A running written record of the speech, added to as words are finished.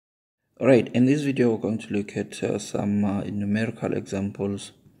Alright, in this video we're going to look at some numerical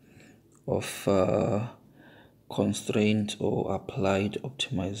examples of constraint or applied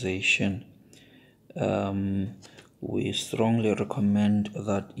optimization. We strongly recommend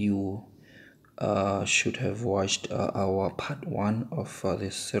that you should have watched our part 1 of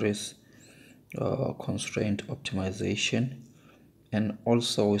this series, constraint optimization, and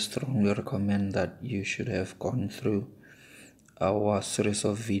also we strongly recommend that you should have gone through our series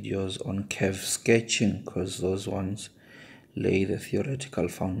of videos on curve sketching, because those ones lay the theoretical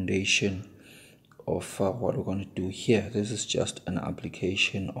foundation of what we're going to do here. This is just an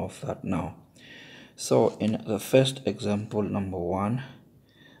application of that now. So in the first example, number 1,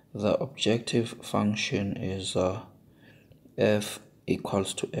 the objective function is f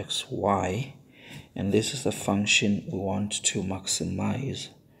equals to xy, and this is the function we want to maximize.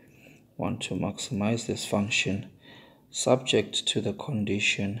 This function subject to the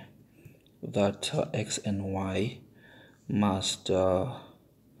condition that x and y must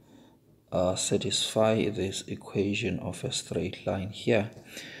satisfy this equation of a straight line here.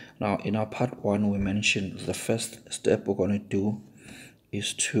 Now in our part 1 we mentioned the first step we're going to do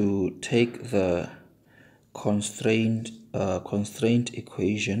is to take the constraint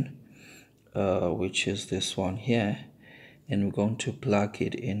equation, which is this one here, and we're going to plug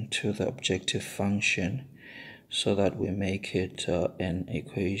it into the objective function so that we make it an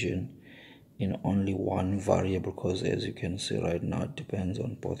equation in only one variable, because as you can see right now it depends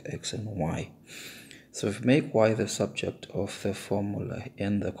on both x and y. So if we make y the subject of the formula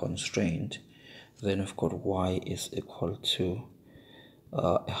and the constraint, then we've got y is equal to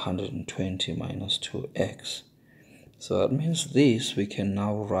 120 minus 2x. So that means this we can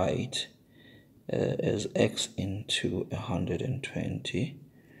now write as x into 120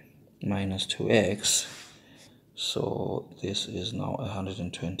 minus 2x. So this is now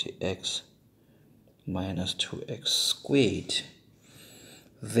 120x minus 2x squared.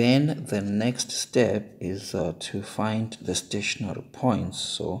 Then the next step is to find the stationary points.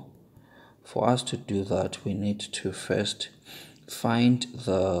 So for us to do that, we need to first find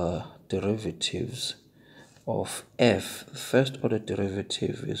the derivatives of f. The first order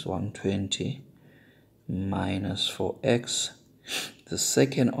derivative is 120 minus 4x. The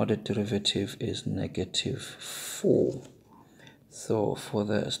second order derivative is negative 4. So for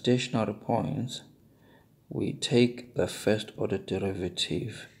the stationary points, we take the first order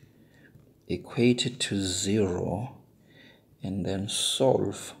derivative, equate it to 0, and then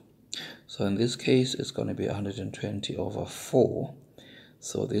solve. So in this case it's going to be 120 over 4.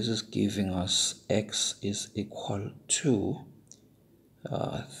 So this is giving us x is equal to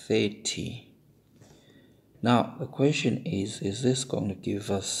 30. Now the question is this going to give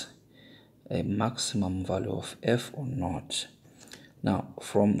us a maximum value of f or not? Now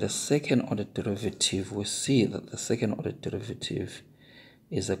from the second order derivative, we see that the second order derivative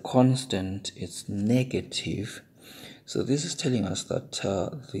is a constant, it's negative. So this is telling us that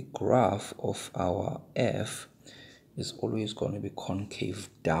the graph of our f is always going to be concave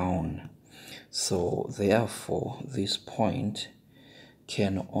down. So therefore this point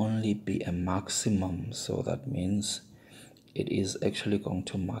can only be a maximum. So that means it is actually going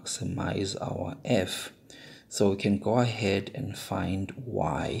to maximize our f. So we can go ahead and find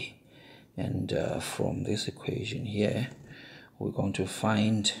y, and from this equation here we're going to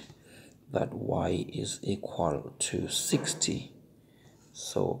find that y is equal to 60.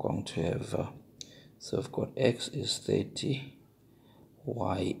 So we're going to have so we've got x is 30,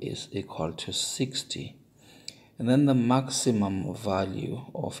 y is equal to 60, and then the maximum value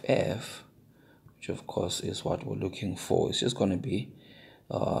of f, which of course is what we're looking for, is just going to be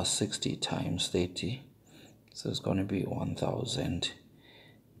 60 times 30. So it's going to be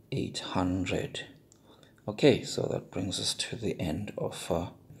 1,800. Okay, so that brings us to the end of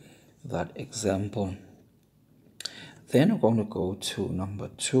that example. Then we're going to go to number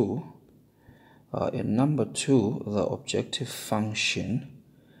 2. In number 2, the objective function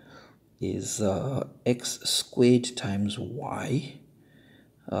is x squared times y.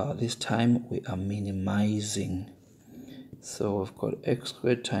 This time we are minimizing. So we've got x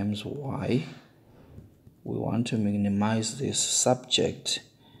squared times y. We want to minimize this subject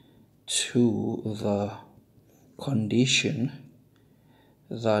to the condition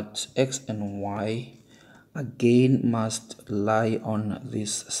that x and y again must lie on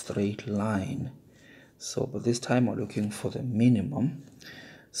this straight line. So but this time we're looking for the minimum.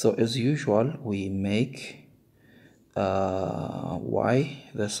 So as usual, we make y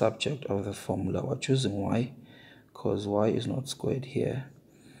the subject of the formula. We're choosing y because y is not squared here.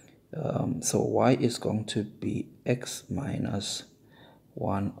 So y is going to be x minus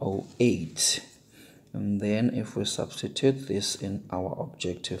 108. And then if we substitute this in our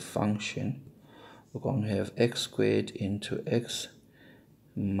objective function, we're going to have x squared into x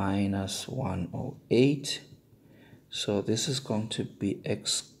minus 108. So this is going to be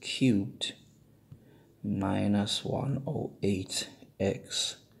x cubed minus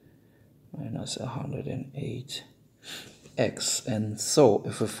 108x minus 108x. And so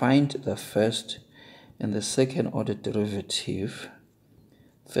if we find the first and the second order derivative,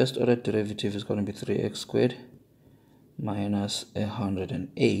 first order derivative is going to be 3x squared minus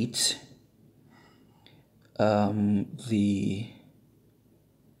 108.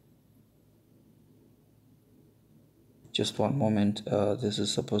 Just one moment, this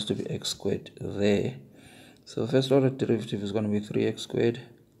is supposed to be x squared there. So first order derivative is going to be 3x squared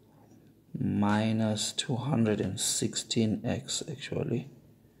minus 216x actually.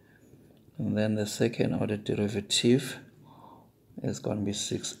 And then the second order derivative is going to be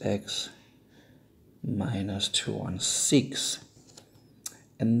 6x minus 216.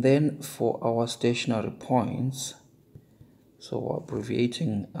 And then for our stationary points, so we're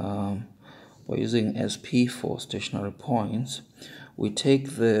abbreviating, we're using SP for stationary points. We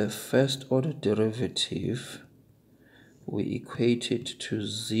take the first order derivative, we equate it to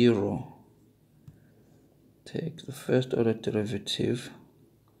 0. Take the first order derivative,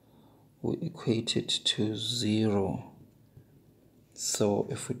 we equate it to 0. So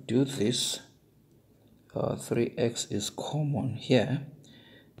if we do this, 3x is common here.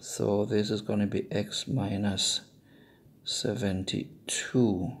 So this is going to be x minus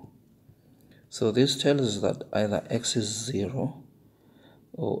 72. So this tells us that either x is 0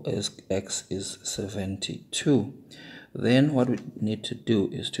 or x is 72. Then what we need to do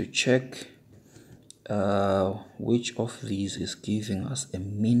is to check which of these is giving us a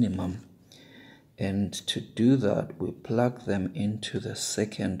minimum. And to do that, we plug them into the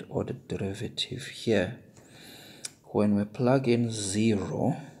second order derivative here. When we plug in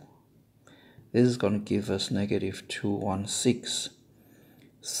 0, this is going to give us negative 216.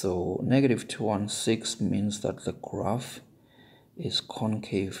 So negative 216 means that the graph is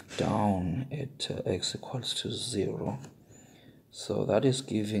concave down at x equals to 0. So that is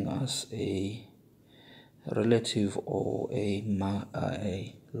giving us a relative or a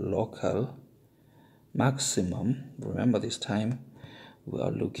local maximum. Remember, this time we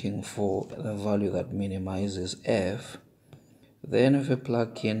are looking for the value that minimizes f. Then if we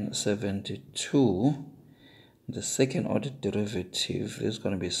plug in 72, the second order derivative is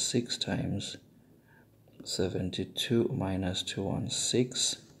going to be 6 times 72 minus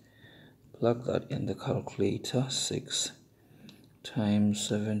 216. Plug that in the calculator. 6 times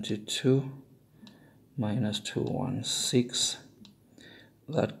 72 minus 216.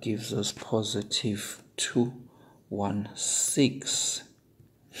 That gives us positive 216.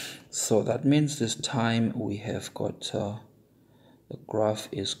 So that means this time we have got the graph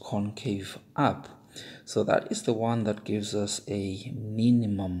is concave up. So that is the one that gives us a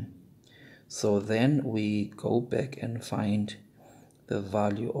minimum. So then we go back and find the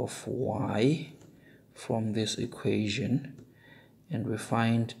value of y from this equation, and we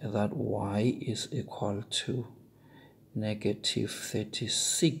find that y is equal to negative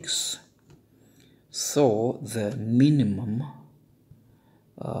 36. So the minimum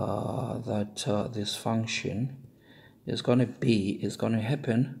that this function is going to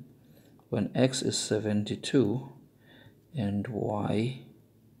happen when x is 72 and y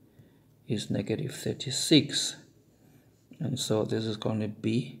is negative 36. And so this is going to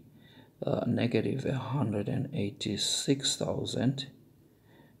be negative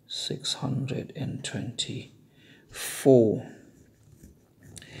 186,624.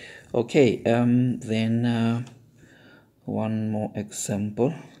 Okay, then one more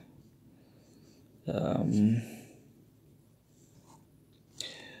example.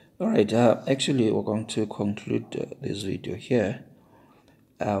 Alright, actually we're going to conclude this video here.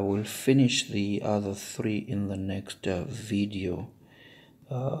 We'll finish the other 3 in the next video.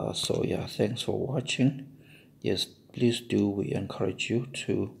 So yeah, thanks for watching. Yes, please do, we encourage you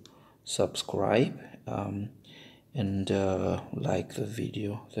to subscribe and like the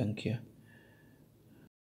video. Thank you.